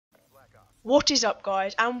What is up,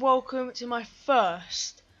 guys, and welcome to my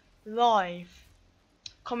first live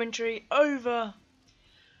commentary over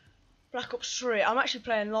Black Ops 3. I'm actually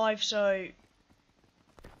playing live, so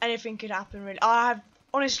anything could happen, really.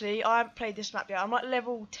 Honestly, I haven't played this map yet. I'm like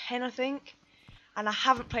level 10, I think, and I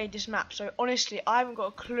haven't played this map, so honestly, I haven't got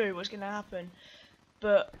a clue what's going to happen.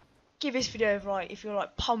 But give this video a like if you're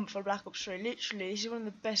like pumped for Black Ops 3. Literally, this is one of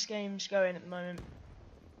the best games going at the moment.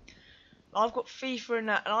 I've got FIFA and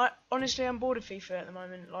that, and honestly I'm bored of FIFA at the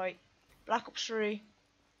moment. Like, Black Ops 3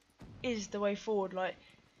 is the way forward. Like,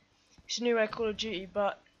 it's a new way of Call of Duty,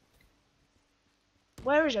 but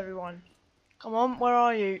where is everyone? Come on, where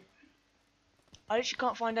are you? I literally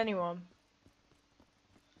can't find anyone.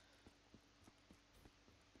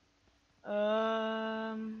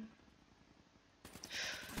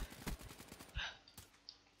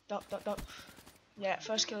 Duck. Yeah,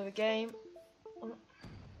 first kill of the game.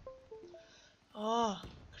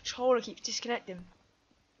 Controller keeps disconnecting.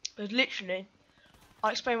 But literally, I'll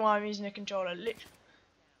explain why I'm using a controller.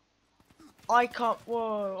 I can't.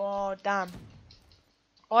 Whoa! Oh, damn!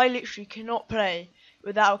 I literally cannot play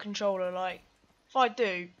without a controller. Like, if I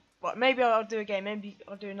do, well, maybe I'll do a game. Maybe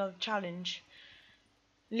I'll do another challenge.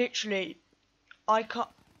 Literally, I can't.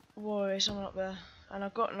 Whoa! There's someone up there, and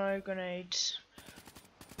I've got no grenades.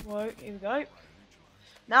 Whoa! Here we go.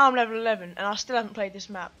 Now I'm level 11, and I still haven't played this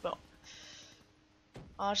map, but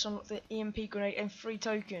I just unlocked the EMP grenade and 3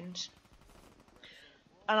 tokens.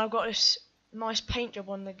 And I've got this nice paint job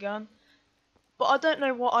on the gun. But I don't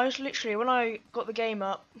know what, I was literally, when I got the game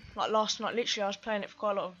up, like last night, literally I was playing it for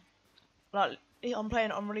quite a lot of, like, I'm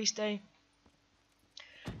playing it on release day.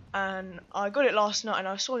 And I got it last night and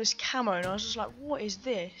I saw this camo and I was just like, what is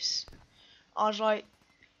this? I was like,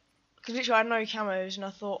 because literally I had no camos and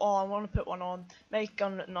I thought, oh, I want to put one on, make a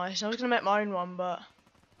gun look nice. And I was going to make my own one, but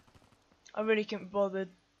I really couldn't be bothered.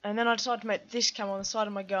 And then I decided to make this camo on the side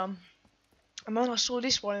of my gun. And then I saw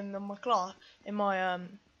this one in my class, in my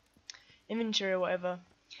inventory or whatever,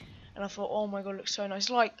 and I thought, oh my god, it looks so nice. It's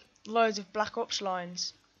like loads of Black Ops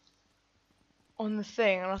lines on the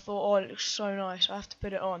thing, and I thought, oh, it looks so nice, I have to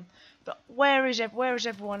put it on. But where is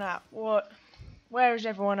everyone at? Where is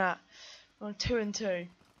everyone at? On 2 and 2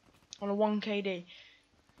 on a 1 KD.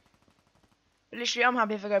 But literally, I'm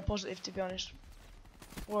happy if I go positive, to be honest.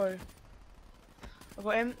 Whoa, I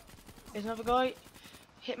got him. There's another guy.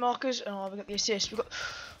 Hit markers, and we got the assist. We got.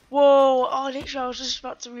 Whoa! Oh, literally, I was just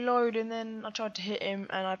about to reload, and then I tried to hit him,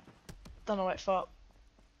 and I don't know what fuck.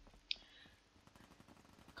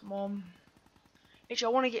 Come on.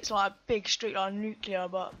 Literally, I want to get to like a big streak like nuclear,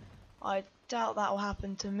 but I doubt that will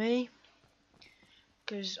happen to me.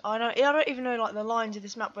 Because I don't even know like the lines of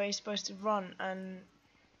this map where you're supposed to run and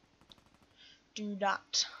do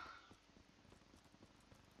that.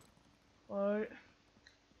 Whoa.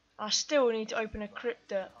 I still need to open a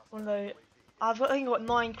crypto, one of those. I think I've got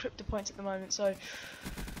 9 crypto points at the moment, so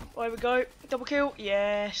there we go. Double kill,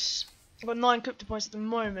 yes. I've got 9 crypto points at the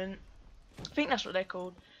moment. I think that's what they're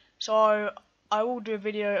called. So I will do a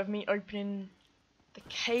video of me opening the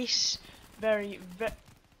case.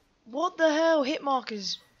 What the hell? Hit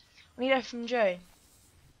markers. I need FMJ.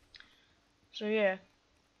 So yeah.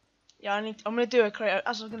 I'm gonna do a crate.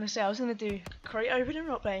 As I was gonna say, I was gonna do crate opening. I'm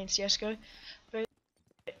not playing CS:GO.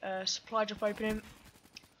 Supply drop opening.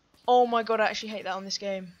 Oh my god, I actually hate that on this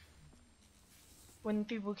game. When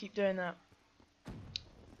people keep doing that.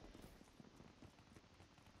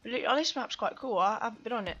 But look, this map's quite cool. I haven't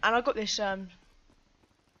been on it. And I got this can't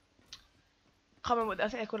remember what I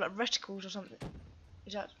think they're called, like reticles or something.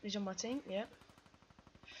 Is on my team? Yeah.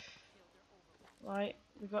 Right,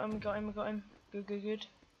 we got him. Good.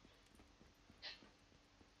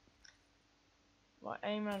 Right,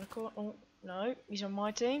 aim around the corner. Oh no, he's on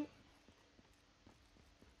my team.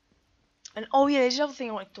 And oh yeah, there's another thing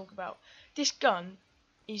I want to talk about. This gun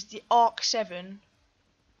is the Arc 7.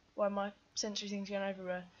 Why my sensory thing's going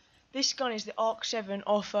everywhere. This gun is the Arc 7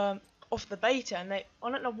 off the beta, and I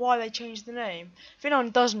don't know why they changed the name. If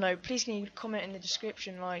anyone does know, please can you comment in the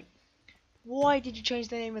description, like, why did you change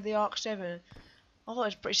the name of the Arc 7? I thought it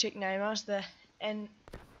was a pretty sick name. That's the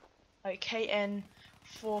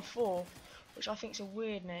KN44, which I think is a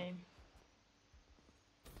weird name.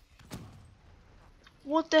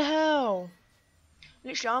 What the hell?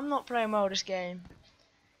 Literally, I'm not playing well this game.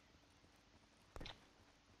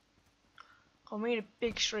 We need a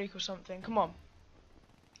big streak or something. Come on.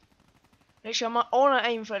 Literally, I want to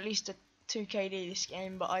aim for at least a 2 KD this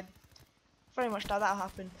game, but I very much doubt that'll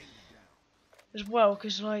happen as well.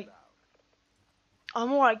 Because like,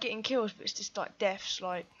 I'm alright getting kills, but it's just like deaths.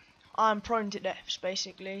 Like, I'm prone to deaths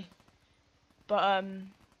basically. But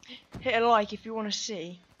hit a like if you want to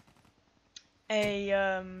see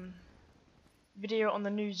a video on the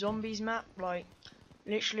new zombies map. Like,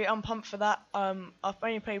 literally, I'm pumped for that. I've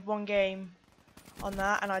only played one game on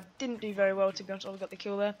that, and I didn't do very well, to be honest. I got the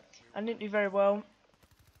kill there. I didn't do very well,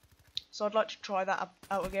 so I'd like to try that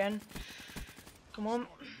out again. Come on.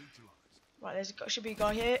 Right, should be a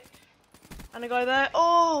guy here, and a guy there.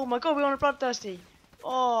 Oh my god, we're on a bloodthirsty.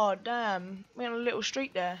 Oh damn, we're on a little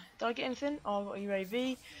streak there. Did I get anything? Oh, I got a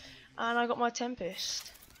UAV, and I got my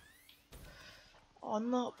Tempest. Oh,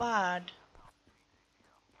 not bad.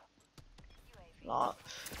 Like,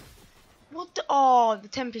 what the? Oh, the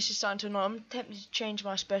Tempest is starting to annoy. I'm tempted to change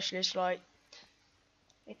my specialist. Like,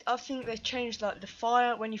 I think they changed like the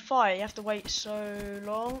fire. When you fire, you have to wait so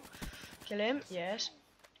long. Kill him, yes.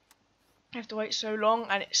 You have to wait so long,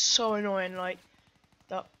 and it's so annoying. Like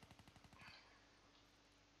that.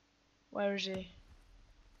 Where is he?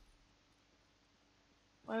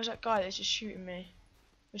 Where was that guy that's just shooting me?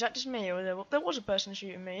 Was that just me, or there was a person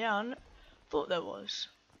shooting me? Yeah, I thought there was.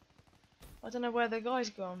 I don't know where the guy's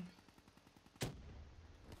gone.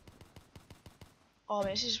 Oh,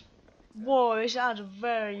 this is. Whoa, this is a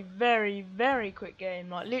very, very, very quick game.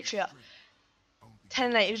 Like, literally at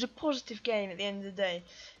 10-8. It was a positive game at the end of the day.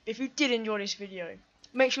 If you did enjoy this video,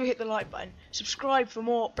 make sure you hit the like button. Subscribe for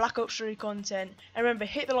more Black Ops 3 content. And remember,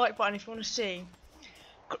 hit the like button if you want to see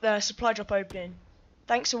the supply drop opening.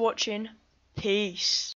 Thanks for watching. Peace.